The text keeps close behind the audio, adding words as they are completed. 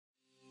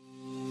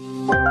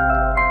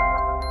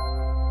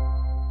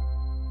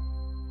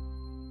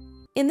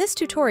In this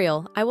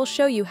tutorial, I will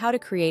show you how to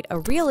create a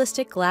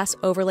realistic glass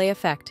overlay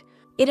effect.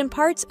 It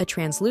imparts a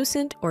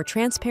translucent or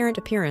transparent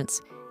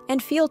appearance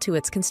and feel to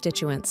its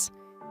constituents.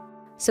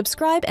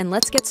 Subscribe and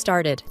let's get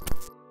started.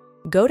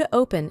 Go to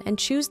Open and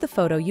choose the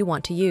photo you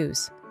want to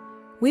use.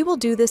 We will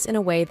do this in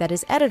a way that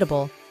is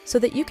editable so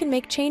that you can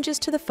make changes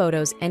to the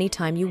photos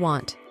anytime you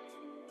want.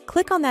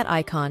 Click on that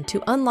icon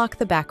to unlock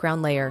the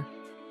background layer.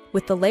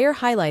 With the layer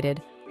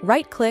highlighted,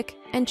 right-click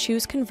and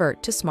choose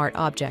Convert to Smart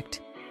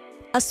Object.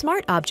 A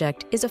smart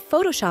object is a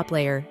Photoshop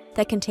layer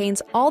that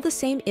contains all the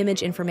same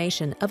image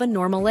information of a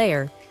normal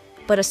layer,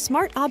 but a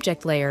smart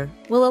object layer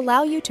will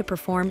allow you to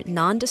perform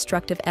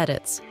non-destructive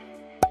edits.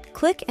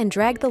 Click and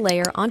drag the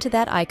layer onto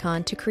that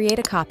icon to create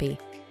a copy,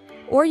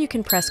 or you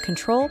can press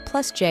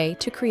Ctrl+J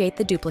to create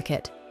the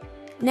duplicate.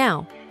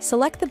 Now,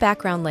 select the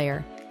background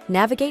layer,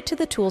 navigate to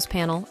the Tools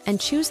panel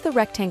and choose the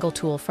Rectangle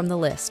tool from the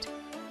list.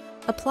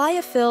 Apply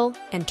a fill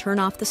and turn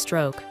off the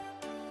stroke.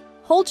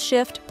 Hold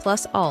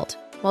Shift+Alt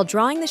while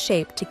drawing the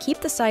shape to keep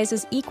the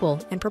sizes equal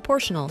and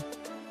proportional.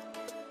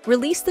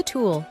 Release the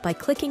tool by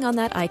clicking on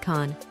that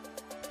icon.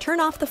 Turn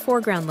off the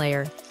foreground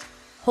layer.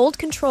 Hold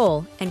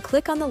Ctrl and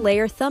click on the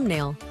layer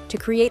thumbnail to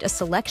create a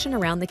selection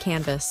around the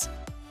canvas.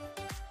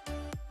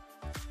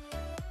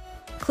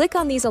 Click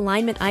on these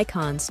alignment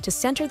icons to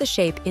center the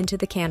shape into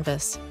the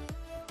canvas.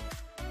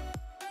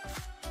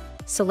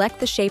 Select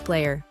the shape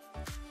layer.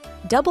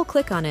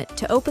 Double-click on it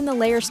to open the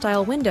Layer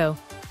Style window,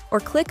 or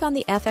click on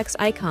the FX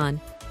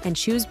icon and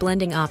choose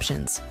Blending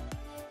Options.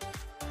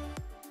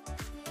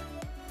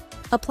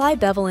 Apply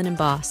Bevel and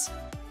Emboss.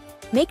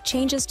 Make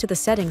changes to the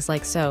settings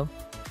like so,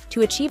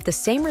 to achieve the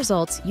same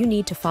results you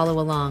need to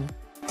follow along.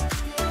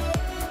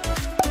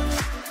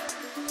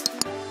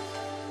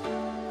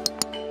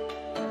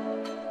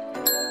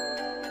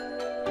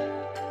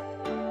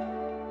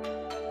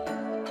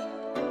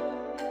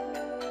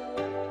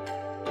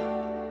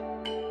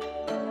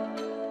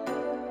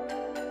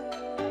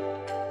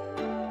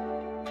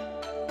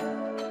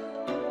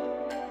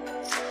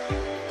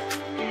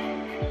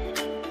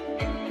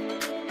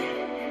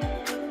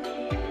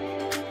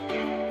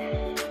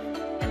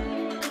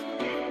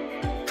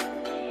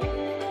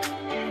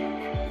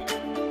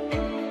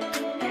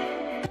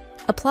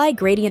 Apply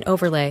Gradient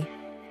Overlay.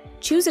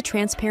 Choose a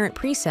transparent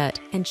preset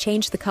and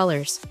change the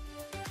colors.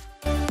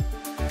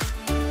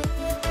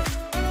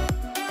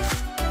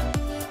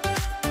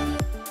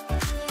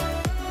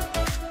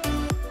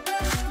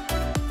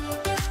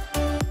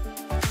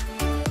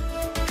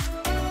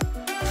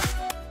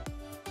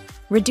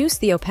 Reduce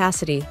the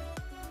opacity.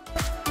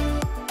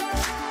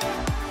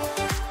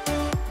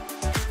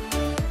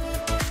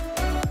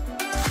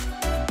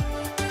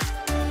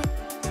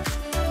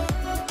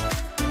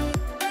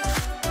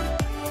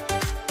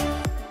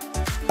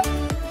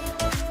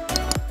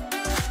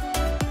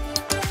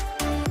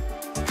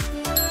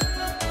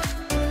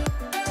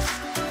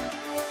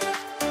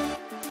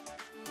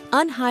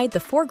 Unhide the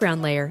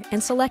foreground layer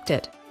and select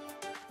it.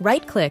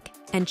 Right-click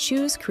and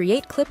choose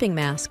Create Clipping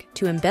Mask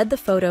to embed the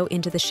photo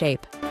into the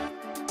shape.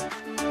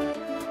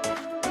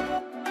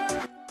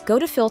 Go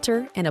to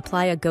Filter and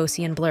apply a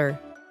Gaussian blur.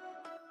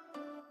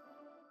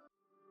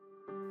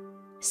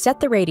 Set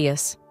the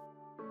radius.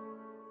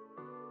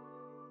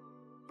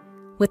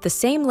 With the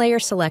same layer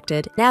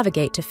selected,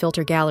 navigate to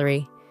Filter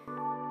Gallery.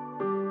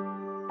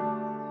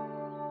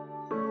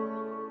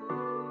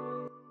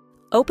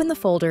 Open the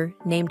folder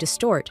named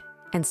Distort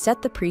and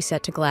set the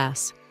preset to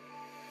glass.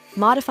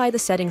 Modify the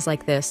settings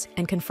like this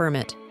and confirm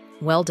it.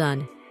 Well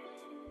done.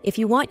 If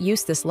you want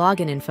use this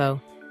login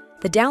info,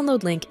 the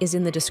download link is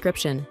in the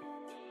description.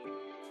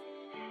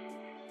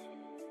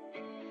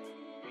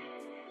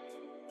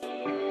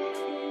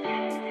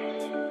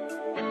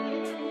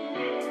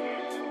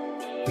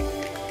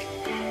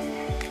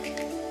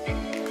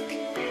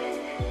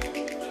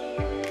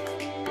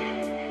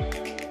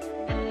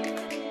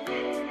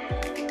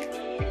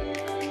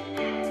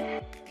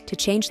 To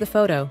change the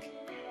photo,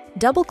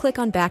 double-click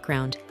on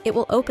Background. It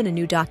will open a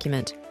new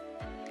document.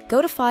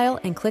 Go to File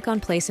and click on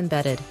Place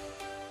Embedded.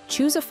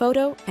 Choose a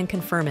photo and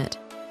confirm it.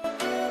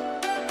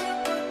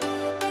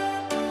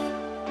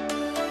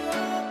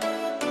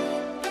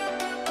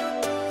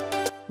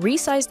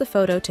 Resize the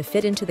photo to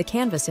fit into the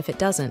canvas if it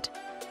doesn't.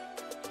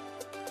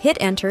 Hit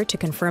Enter to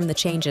confirm the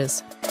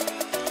changes.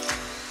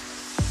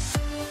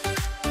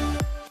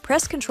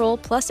 Press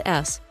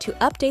Ctrl+S to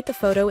update the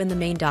photo in the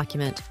main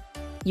document.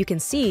 You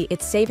can see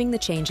it's saving the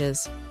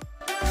changes.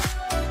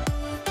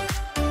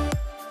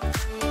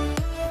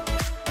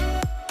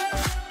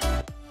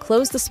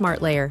 Close the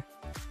smart layer.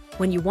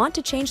 When you want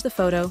to change the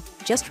photo,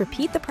 just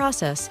repeat the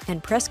process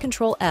and press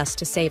Ctrl+S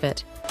to save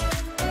it.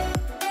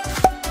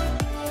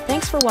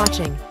 Thanks for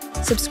watching.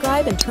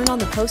 Subscribe and turn on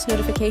the post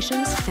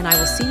notifications, and I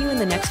will see you in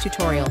the next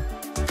tutorial.